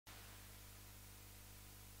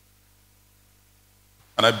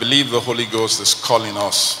And I believe the Holy Ghost is calling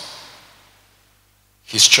us,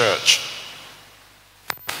 his church,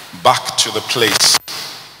 back to the place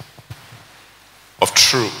of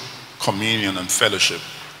true communion and fellowship.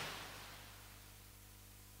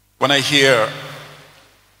 When I hear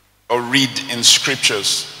or read in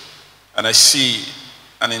scriptures and I see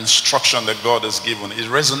an instruction that God has given, it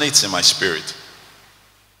resonates in my spirit.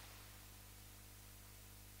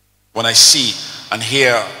 When I see and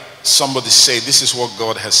hear somebody say, this is what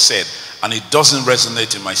God has said, and it doesn't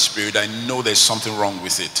resonate in my spirit, I know there's something wrong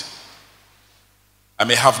with it. I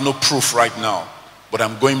may have no proof right now, but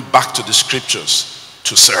I'm going back to the scriptures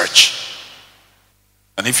to search.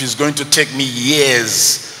 And if it's going to take me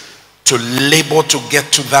years to labor to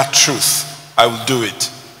get to that truth, I will do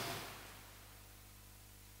it.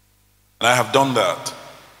 And I have done that.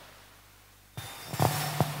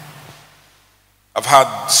 I've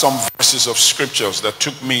had some verses of scriptures that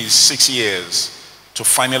took me 6 years to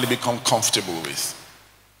finally become comfortable with.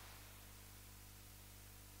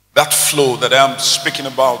 That flow that I'm speaking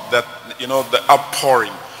about, that, the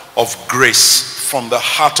outpouring of grace from the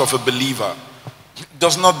heart of a believer,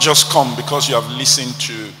 does not just come because you have listened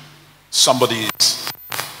to somebody's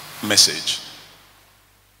message.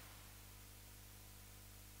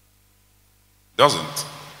 Doesn't.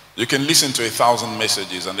 You can listen to 1,000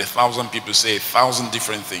 messages and 1,000 people say 1,000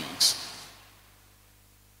 different things.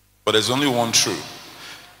 But there's only one true.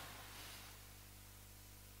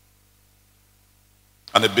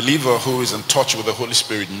 And a believer who is in touch with the Holy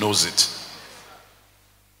Spirit knows it.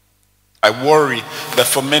 I worry that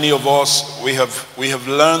for many of us, we have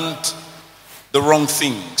learned the wrong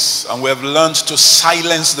things, and we have learned to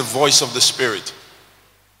silence the voice of the Spirit.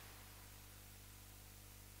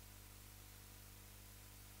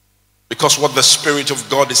 Because what the Spirit of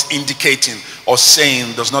God is indicating or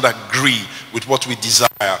saying does not agree with what we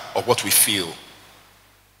desire or what we feel.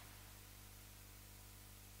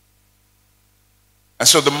 And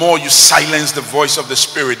so the more you silence the voice of the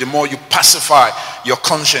Spirit, the more you pacify your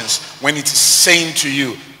conscience when it is saying to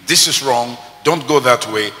you, this is wrong, don't go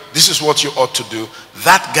that way, this is what you ought to do.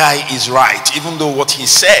 That guy is right, even though what he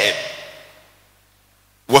said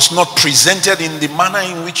was not presented in the manner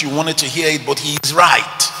in which you wanted to hear it, but he is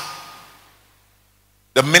right.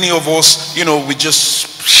 That many of us,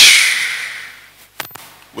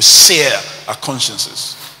 we sear our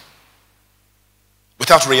consciences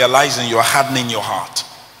without realizing you are hardening your heart.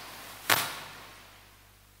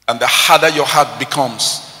 And the harder your heart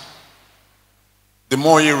becomes, the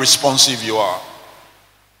more irresponsive you are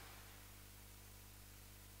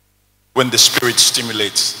when the Spirit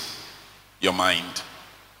stimulates your mind.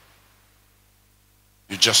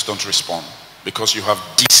 You just don't respond because you have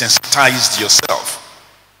desensitized yourself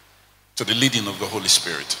to the leading of the Holy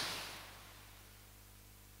Spirit.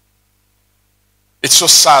 It's so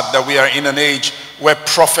sad that we are in an age where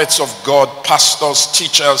prophets of God, pastors,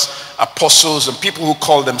 teachers, apostles, and people who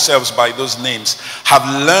call themselves by those names have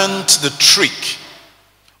learned the trick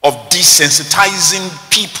of desensitizing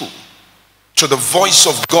people to the voice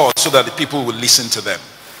of God so that the people will listen to them.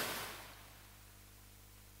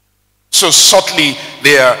 So subtly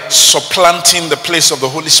they are supplanting the place of the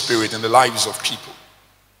Holy Spirit in the lives of people.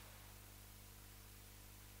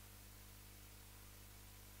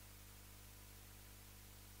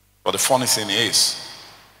 But the funny thing is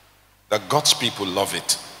that God's people love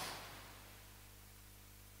it.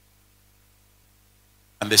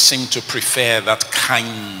 And they seem to prefer that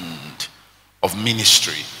kind of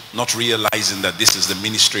ministry, not realizing that this is the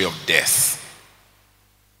ministry of death.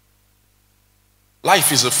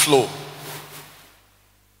 Life is a flow.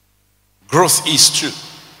 Growth is too.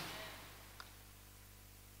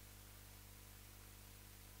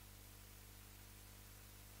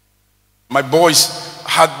 My boys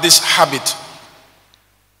had this habit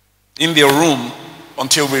in their room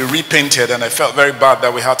until we repainted, and I felt very bad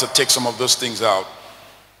that we had to take some of those things out.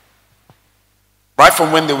 Right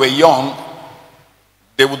from when they were young,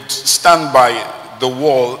 they would stand by the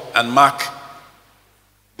wall and mark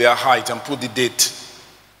their height and put the date.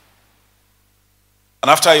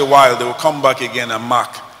 And after a while, they would come back again and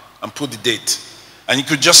mark and put the date. And you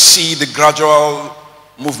could just see the gradual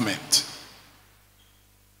movement.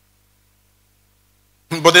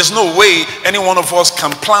 But there's no way any one of us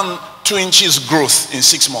can plan 2 inches growth in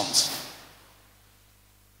 6 months.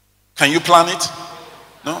 Can you plan it?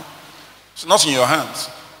 No. It's not in your hands.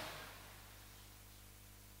 It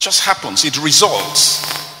just happens. It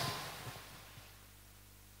results.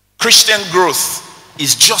 Christian growth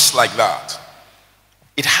is just like that.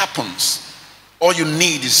 It happens. All you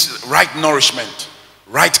need is right nourishment,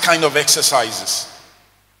 right kind of exercises.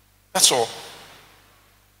 That's all.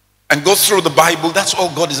 and go through the Bible. That's all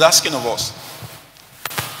God is asking of us.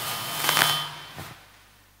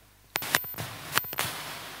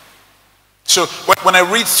 So when I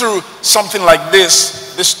read through something like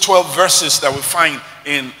this 12 verses that we find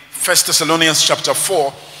in 1 Thessalonians chapter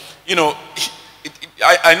 4, you know,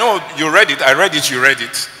 I know you read it, I read it, you read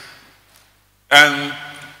it. And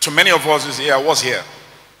to many of us, yeah, I was here.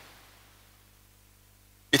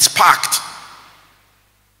 It's packed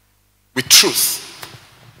with truth,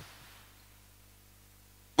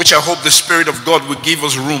 which I hope the Spirit of God will give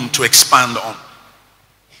us room to expand on.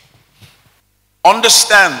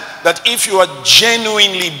 Understand that if you are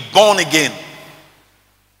genuinely born again,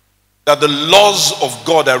 that the laws of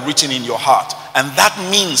God are written in your heart. And that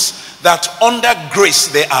means that under grace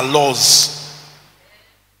there are laws.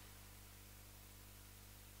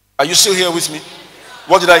 Are you still here with me?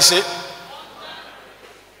 What did I say?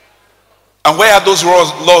 And where are those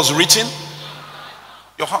laws written?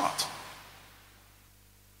 Your heart.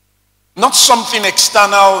 Not something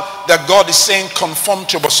external that God is saying conform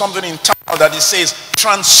to, but something internal that He says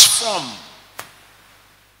transform.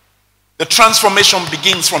 The transformation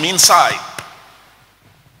begins from inside.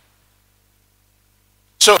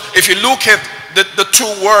 So if you look at the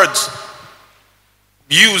two words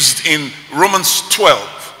used in Romans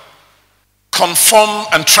 12, conform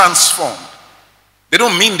and transform, they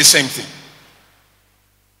don't mean the same thing.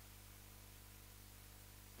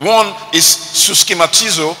 One is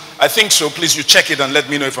suschematizo, I think so, please you check it and let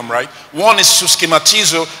me know if I'm right. One is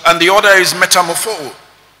suschematizo and the other is metamorpho.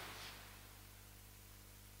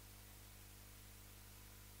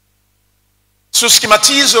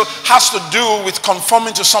 Suschematizo has to do with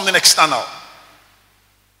conforming to something external.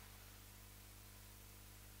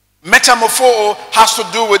 Metamorpho has to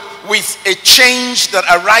do with a change that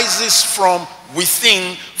arises from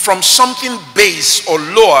within, from something base or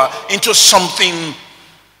lower into something.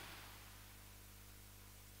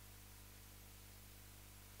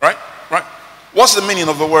 Right? Right? What's the meaning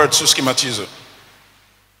of the word suschematizo?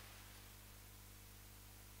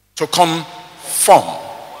 To conform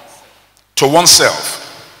to oneself.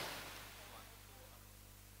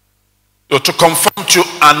 Or to conform to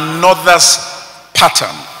another's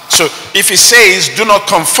pattern. So if he says, do not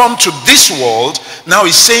conform to this world, now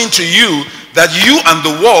he's saying to you that you and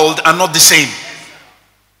the world are not the same.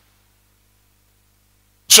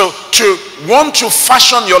 So to want to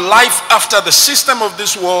fashion your life after the system of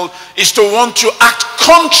this world is to want to act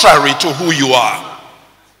contrary to who you are.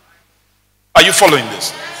 Are you following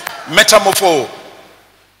this? Metamorpho.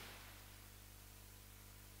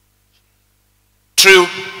 To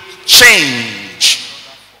change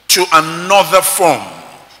to another form.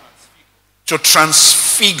 To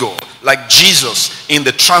transfigure, like Jesus in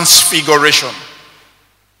the transfiguration.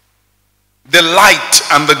 The light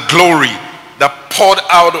and the glory that poured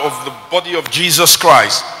out of the body of Jesus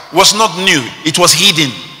Christ was not new, it was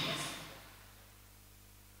hidden.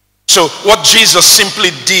 So what Jesus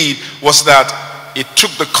simply did was that it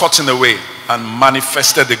took the curtain away and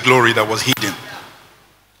manifested the glory that was hidden.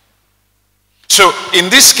 So in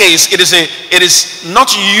this case, it is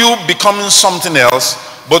not you becoming something else,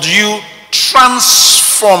 but you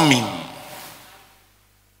transforming.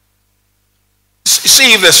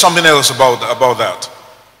 See if there's something else about that.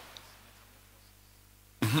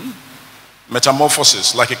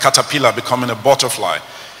 Metamorphosis, like a caterpillar becoming a butterfly.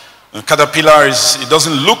 A caterpillar it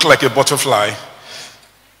doesn't look like a butterfly,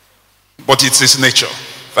 but it's its nature.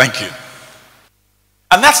 Thank you.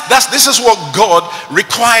 And this is what God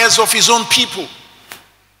requires of his own people.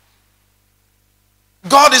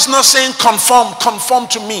 God is not saying conform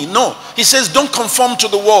to me. No, he says don't conform to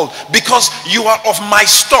the world because you are of my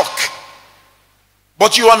stock,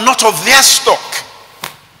 but you are not of their stock.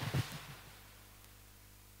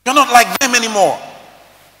 You're not like them anymore.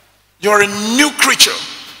 You're a new creature.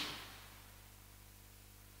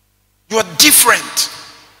 You are different.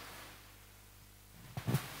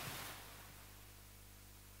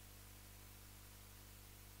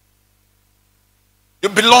 You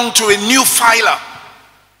belong to a new phyla.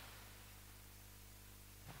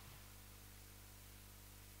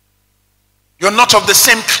 You're not of the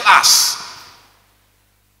same class.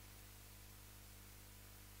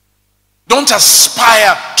 Don't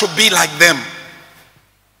aspire to be like them.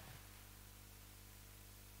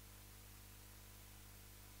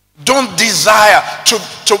 Don't desire to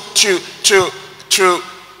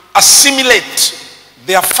assimilate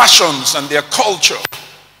their fashions and their culture.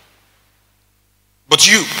 But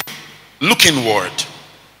you, look inward.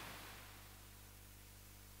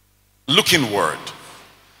 Look inward.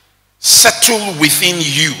 Settle within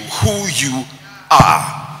you who you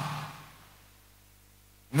are.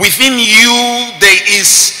 Within you there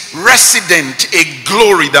is resident a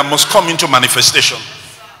glory that must come into manifestation.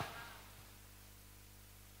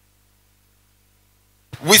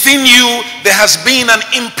 Within you, there has been an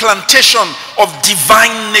implantation of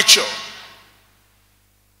divine nature.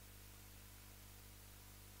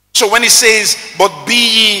 So when he says, but be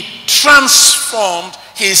ye transformed,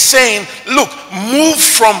 he is saying, look, move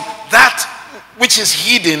from that which is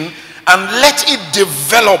hidden and let it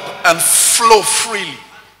develop and flow freely.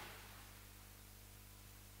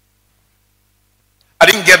 I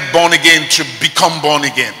didn't get born again to become born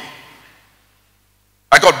again.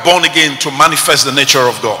 I got born again to manifest the nature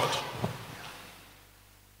of God.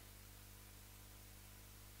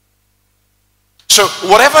 So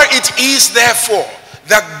whatever it is, therefore,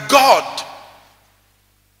 that God,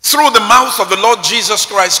 through the mouth of the Lord Jesus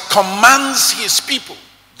Christ, commands his people,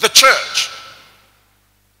 the church.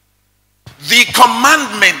 The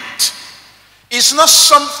commandment is not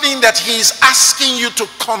something that he is asking you to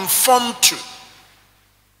conform to.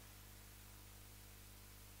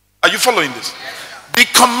 Are you following this? The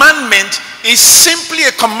commandment is simply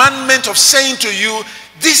a commandment of saying to you,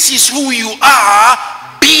 this is who you are,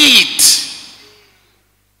 be it.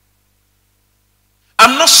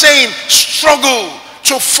 I'm not saying struggle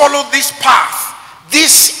to follow this path.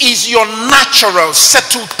 This is your natural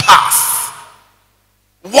settled path.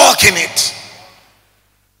 Walk in it.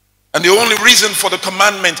 And the only reason for the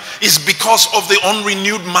commandment is because of the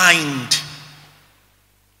unrenewed mind.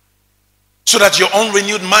 So that your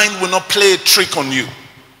unrenewed mind will not play a trick on you.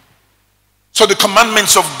 So the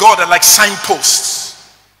commandments of God are like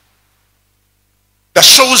signposts that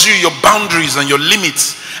shows you your boundaries and your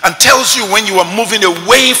limits and tells you when you are moving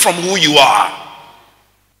away from who you are,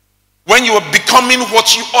 when you are becoming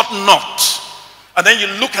what you ought not. And then you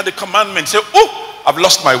look at the commandment and say, oh, I've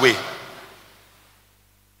lost my way.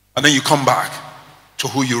 And then you come back to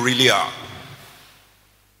who you really are.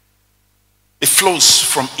 It flows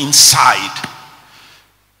from inside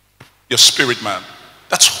your spirit, man.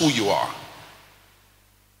 That's who you are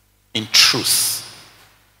in truth.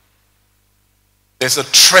 There's a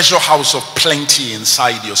treasure house of plenty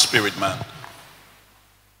inside your spirit, man.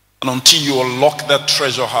 And until you unlock that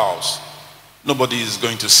treasure house, nobody is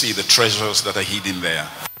going to see the treasures that are hidden there.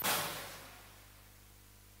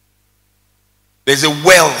 There's a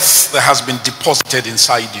wealth that has been deposited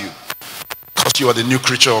inside you because you are the new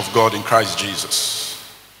creature of God in Christ Jesus.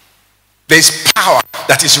 There's power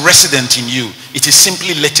that is resident in you. It is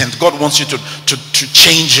simply latent. God wants you to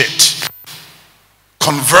change it.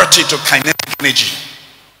 Convert it to kinetic energy.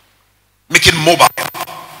 Make it mobile.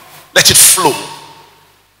 Let it flow.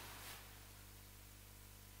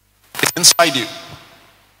 It's inside you.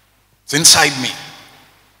 It's inside me.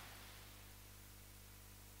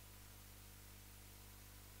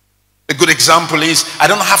 A good example is, I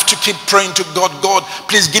don't have to keep praying to God, God,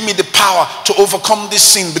 please give me the power to overcome this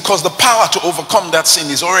sin, because the power to overcome that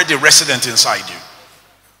sin is already resident inside you.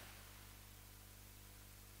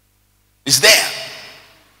 It's there.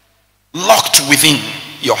 Locked within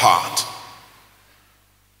your heart.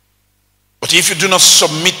 But if you do not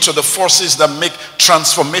submit to the forces that make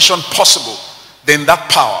transformation possible, then that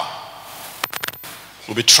power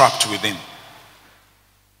will be trapped within.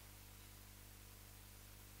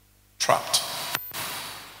 Trapped.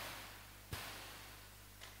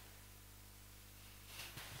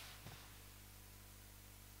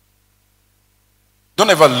 Don't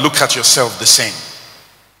ever look at yourself the same.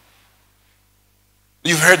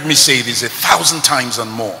 You've heard me say this 1,000 times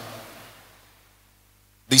and more.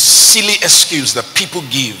 The silly excuse that people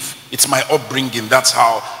give, it's my upbringing, that's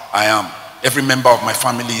how I am. Every member of my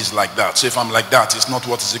family is like that. So if I'm like that, it's not,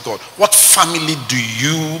 what is it called? What family do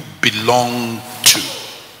you belong to?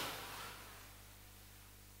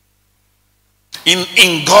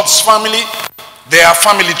 In God's family, there are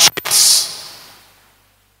family traits.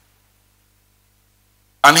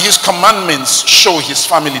 And his commandments show his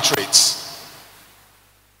family traits.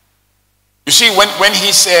 You see, when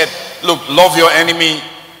he said, look, love your enemy,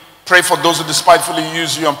 pray for those who despitefully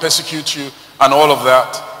use you and persecute you, and all of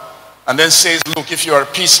that. And then says, look, if you are a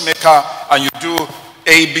peacemaker and you do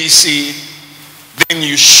A, B, C, then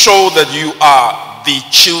you show that you are the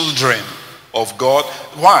children of God.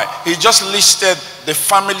 Why? He just listed the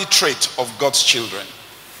family trait of God's children.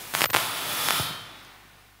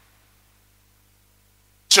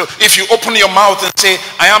 So if you open your mouth and say,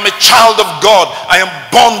 I am a child of God, I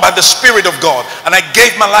am born by the Spirit of God, and I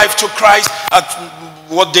gave my life to Christ at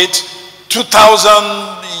what date? 2000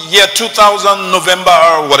 November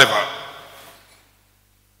or whatever.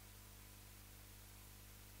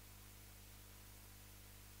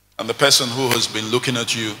 And the person who has been looking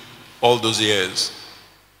at you all those years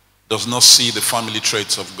does not see the family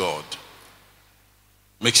traits of God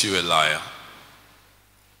makes you a liar,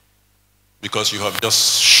 because you have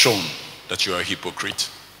just shown that you are a hypocrite.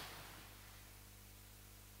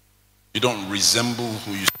 You don't resemble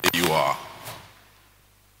who you say you are.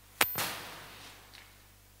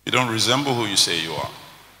 You don't resemble who you say you are.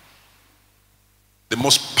 The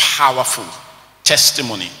most powerful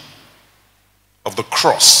testimony of the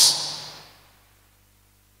cross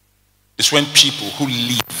is when people who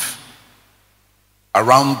live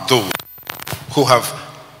around those who have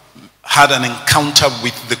had an encounter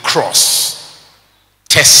with the cross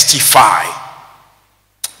testify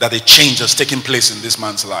that a change has taken place in this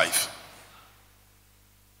man's life.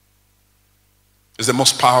 It's the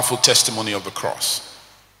most powerful testimony of the cross.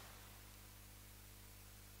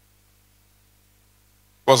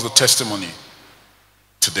 What's the testimony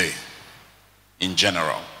today in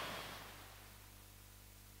general?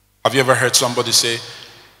 Have you ever heard somebody say,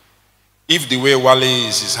 if the way Wale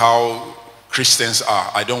is how Christians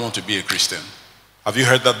are, I don't want to be a Christian? Have you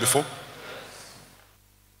heard that before?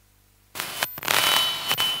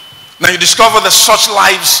 Now you discover that such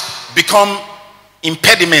lives become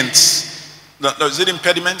impediments. No, is it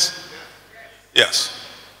impediments? Yes.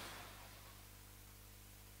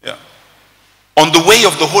 Yeah. On the way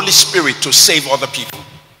of the Holy Spirit to save other people.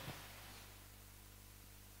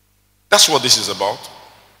 That's what this is about.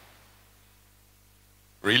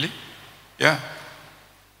 Really? Yeah.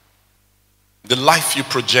 The life you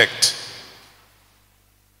project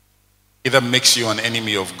either makes you an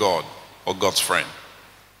enemy of God or God's friend.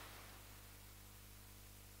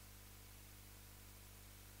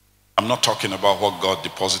 I'm not talking about what God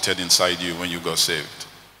deposited inside you when you got saved.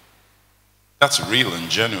 That's real and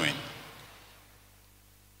genuine.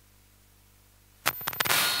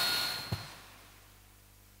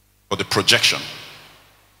 But the projection.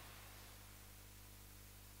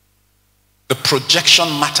 The projection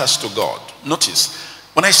matters to God. Notice,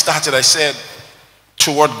 when I started, I said,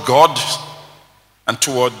 toward God and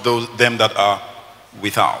toward them that are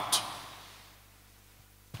without.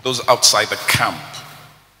 Those outside the camp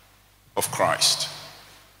of Christ.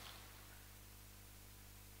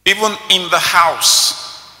 Even in the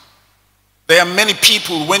house, there are many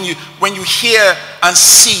people, when you hear and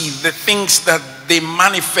see the things that they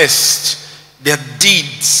manifest, their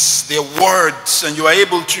deeds, their words, and you are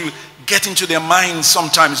able to get into their minds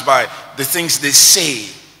sometimes by the things they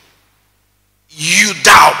say, you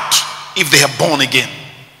doubt if they are born again.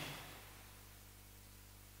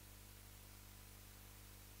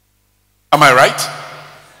 Am I right?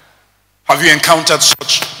 Have you encountered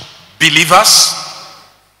such believers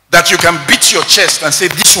that you can beat your chest and say,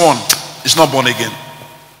 this one is not born again?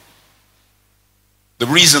 The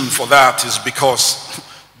reason for that is because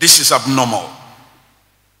this is abnormal.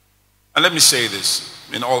 And let me say this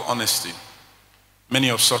in all honesty, many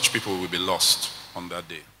of such people will be lost on that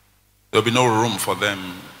day. There will be no room for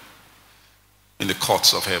them in the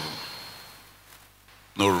courts of heaven.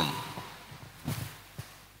 No room.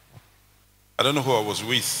 I don't know who I was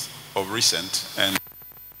with of recent, and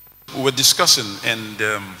we were discussing, and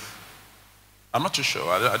I'm not too sure.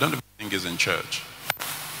 I don't think he's in church.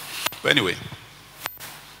 But anyway,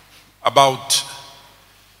 about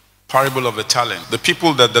parable of the talent. The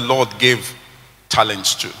people that the Lord gave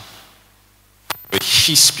talents to were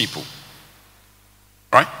his people.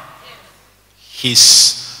 Right? His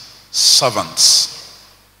servants.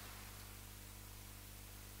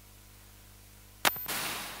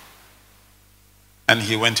 And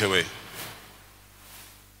he went away.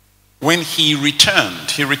 When he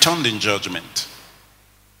returned in judgment.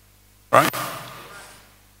 Right?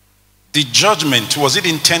 The judgment, was it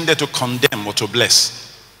intended to condemn or to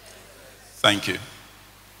bless? Thank you.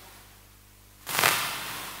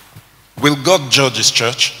 Will God judge his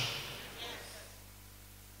church?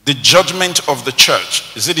 The judgment of the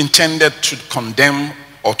church, is it intended to condemn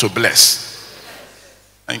or to bless?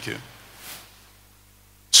 Thank you.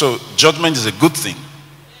 So judgment is a good thing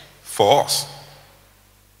for us,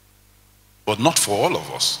 but not for all of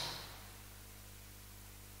us.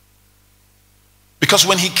 Because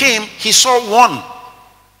when he came, he saw one.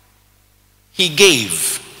 He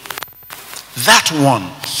gave. That one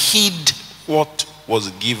hid what was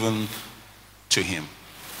given to him.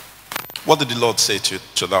 What did the Lord say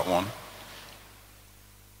to that one?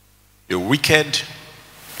 You're wicked,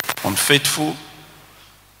 unfaithful.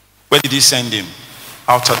 Where did he send him?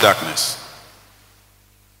 Outer darkness.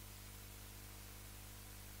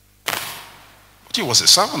 But he was a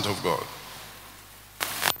servant of God.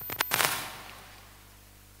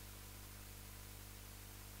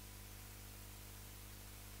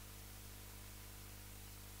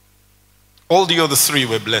 All the other three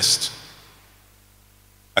were blessed.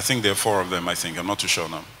 I think there are 4 of them, I think. I'm not too sure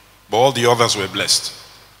now. But all the others were blessed,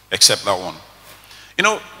 except that one. You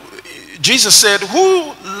know, Jesus said,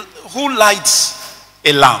 who lights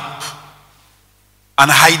a lamp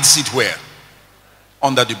and hides it where?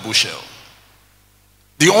 Under the bushel.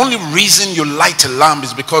 The only reason you light a lamp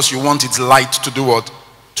is because you want its light to do what?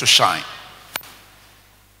 To shine.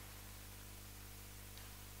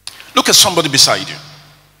 Look at somebody beside you.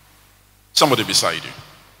 Somebody beside you.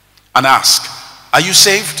 And ask, are you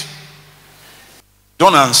saved?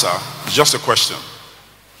 Don't answer. It's just a question.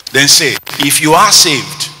 Then say, if you are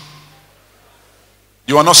saved,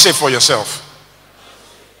 you are not saved for yourself.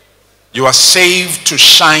 You are saved to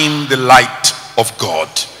shine the light of God.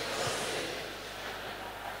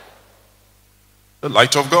 The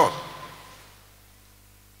light of God.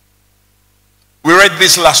 We read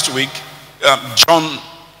this last week, John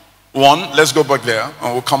 1. Let's go back there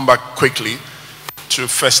and we'll come back quickly to 1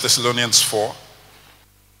 Thessalonians 4.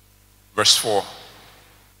 Verse 4.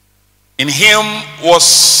 In him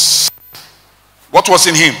was, what was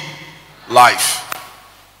in him? Life.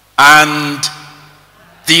 And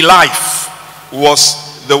the life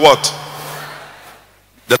was the what?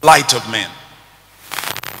 The light of men.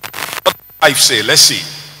 What does life say? Let's see.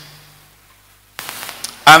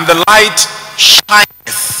 And the light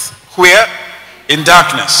shineth where? In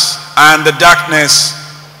darkness. And the darkness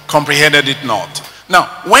comprehended it not. Now,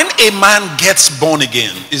 when a man gets born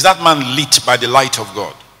again, is that man lit by the light of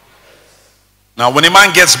God? Now, when a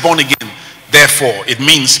man gets born again, therefore, it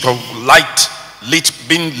means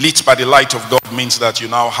being lit by the light of God means that you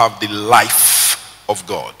now have the life of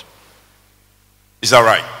God. Is that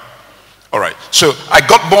right? All right. So I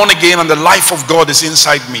got born again and the life of God is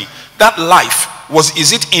inside me. That life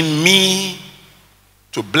is it in me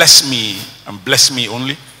to bless me and bless me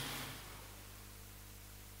only?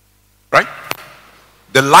 Right?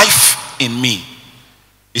 The life in me,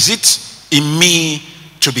 is it in me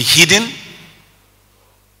to be hidden?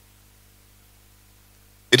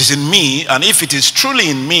 It is in me, and if it is truly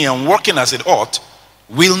in me and working as it ought,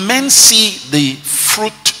 will men see the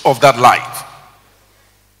fruit of that life?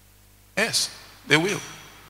 Yes, they will.